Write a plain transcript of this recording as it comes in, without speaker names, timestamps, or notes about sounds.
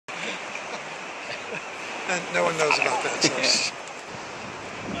And no one knows about that. So.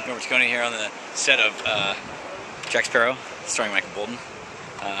 Robert Scone here on the set of Jack Sparrow, starring Michael Bolton.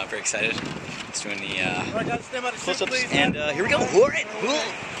 Very excited. Just doing the close-ups, and here we go. All right.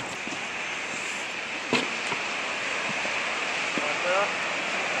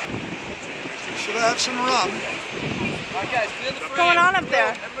 Should I have some rum? What's going on up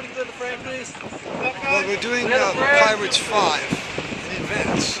there? Everybody clear the frame, please. Well, we're doing Pirates 5 in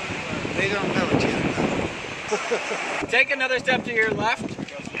advance. They don't know it yet. Take another step to your left.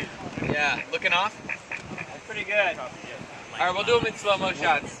 Yeah, looking off. That's pretty good. All right, we'll do them in slow-mo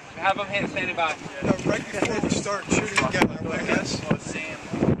shots. Have them hit standing by. No, right before we start shooting again, I guess.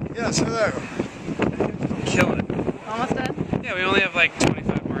 Yes, hello. Killing it. Almost done? Yeah, we only have like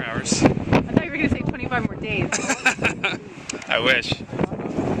 25 more hours. I thought you were going to say 25 more days. I wish.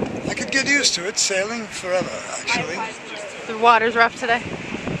 I could get used to it, sailing forever, actually. The water's rough today.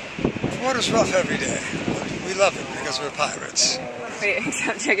 The water's rough every day. We love it because we're pirates. Wait,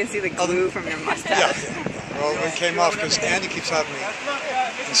 except I can see the glue from your mustache. Yeah. Well, we came off because Andy keeps having me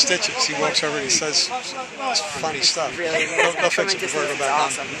in stitches. He walks over and he says funny stuff. Really? They'll fix it before I go back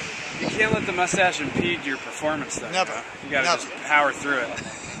awesome. on. You can't let the mustache impede your performance though. Never. You gotta just power through it.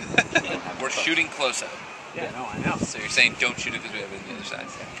 We're shooting close-up. Yeah, no, I know. So you're saying don't shoot it because we have it on the other side.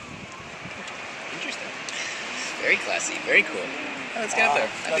 Interesting. Very classy. Very cool. Let's get up there.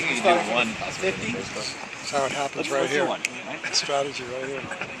 I think you can do one. 50? That's how it happens right here. The strategy right here.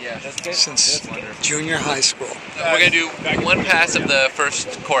 Yeah. Since junior high school. We're going to do one pass of the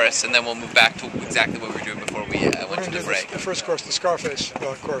first chorus, and then we'll move back to exactly what we were doing before we went to the break. The first course, the Scarface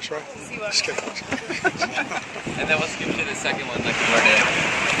course, right? Just kidding. And then we'll skip to the second one like we were doing.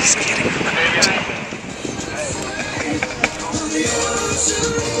 Just kidding.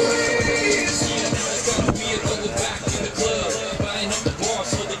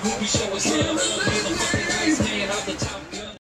 Show us